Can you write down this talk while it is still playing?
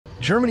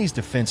Germany's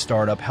defense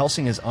startup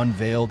Helsing has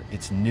unveiled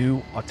its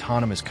new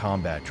autonomous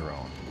combat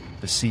drone,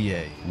 the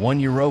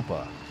CA-1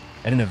 Europa,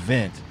 at an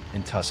event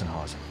in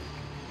Tussenhausen.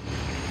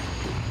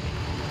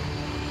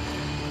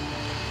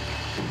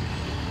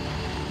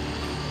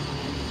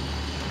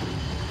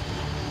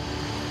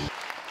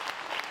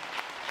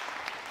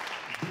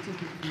 Bitte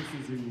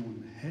begrüßen Sie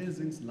nun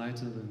Helsings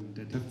Leiterin,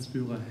 der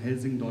Geschäftsführer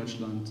Helsing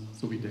Deutschland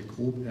sowie der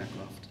Grob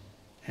Aircraft,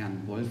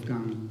 Herrn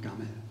Wolfgang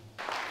Gammel.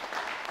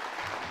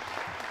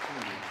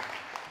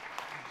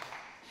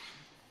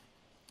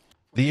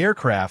 The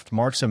aircraft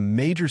marks a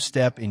major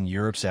step in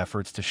Europe's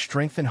efforts to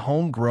strengthen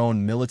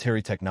homegrown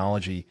military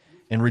technology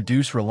and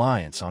reduce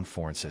reliance on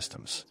foreign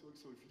systems.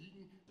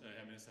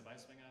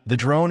 The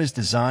drone is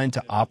designed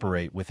to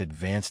operate with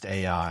advanced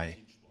AI,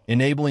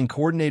 enabling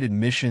coordinated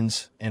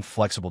missions and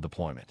flexible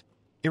deployment.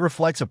 It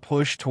reflects a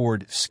push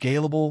toward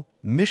scalable,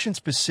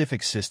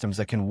 mission-specific systems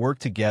that can work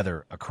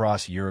together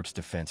across Europe's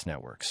defense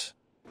networks.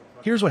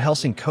 Here's what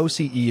Helsing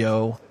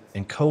co-CEO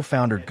and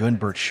co-founder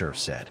Gunbert Scherf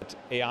said.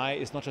 AI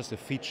is not just a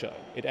feature,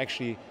 it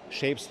actually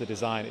shapes the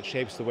design, it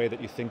shapes the way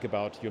that you think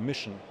about your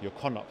mission, your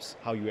ConOps,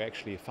 how you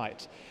actually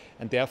fight.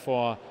 And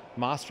therefore,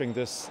 mastering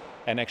this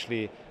and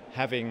actually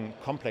having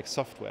complex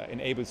software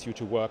enables you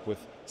to work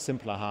with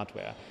simpler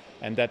hardware.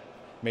 And that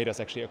made us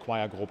actually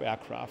acquire Grob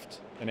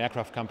Aircraft, an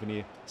aircraft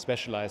company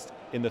specialized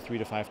in the 3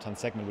 to 5 ton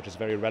segment, which is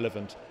very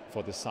relevant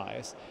for this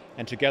size.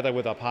 And together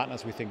with our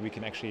partners, we think we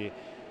can actually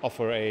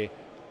offer a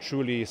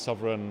truly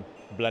sovereign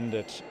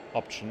blended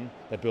option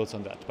that builds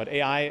on that. But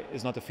AI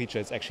is not a feature,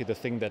 it's actually the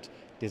thing that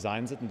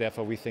designs it, and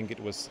therefore we think it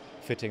was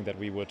fitting that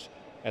we would,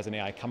 as an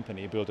AI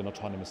company, build an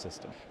autonomous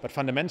system. But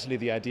fundamentally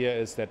the idea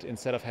is that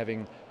instead of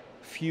having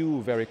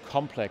few very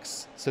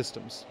complex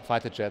systems,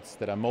 fighter jets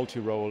that are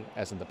multi-role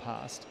as in the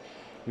past,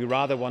 we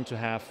rather want to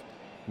have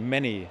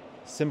many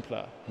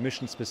simpler,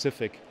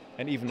 mission-specific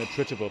and even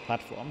attritable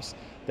platforms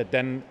that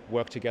then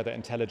work together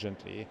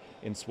intelligently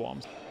in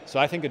swarms. So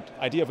I think the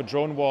idea of a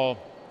drone war,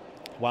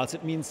 whilst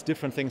it means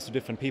different things to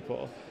different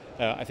people,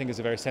 I think is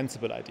a very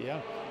sensible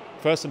idea.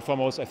 First and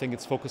foremost, I think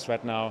it's focused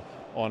right now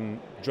on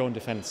drone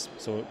defense,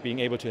 so being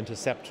able to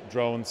intercept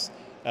drones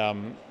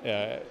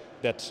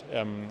that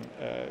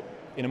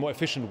in a more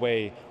efficient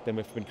way than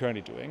we've been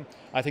currently doing.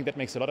 I think that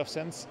makes a lot of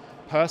sense.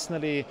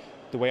 Personally,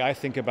 the way I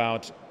think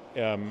about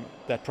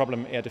that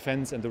problem, air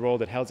defense, and the role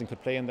that Helsing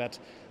could play in that,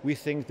 we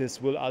think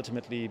this will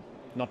ultimately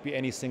not be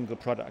any single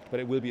product, but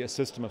it will be a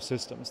system of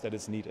systems that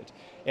is needed.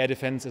 Air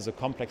defense is a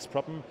complex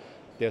problem.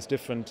 There's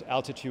different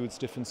altitudes,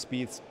 different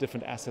speeds,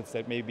 different assets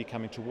that may be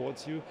coming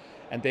towards you,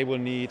 and they will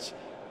need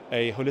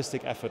a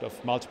holistic effort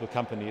of multiple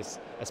companies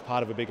as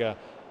part of a bigger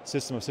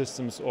system of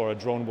systems, or a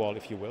drone wall,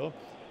 if you will.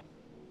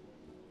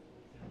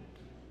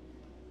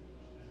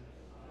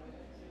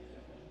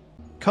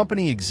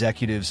 Company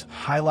executives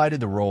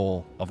highlighted the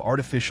role of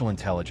artificial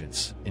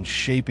intelligence in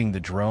shaping the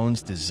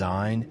drone's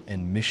design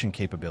and mission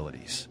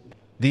capabilities.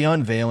 The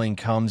unveiling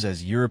comes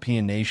as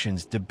European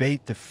nations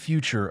debate the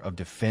future of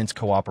defense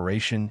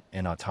cooperation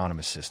and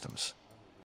autonomous systems.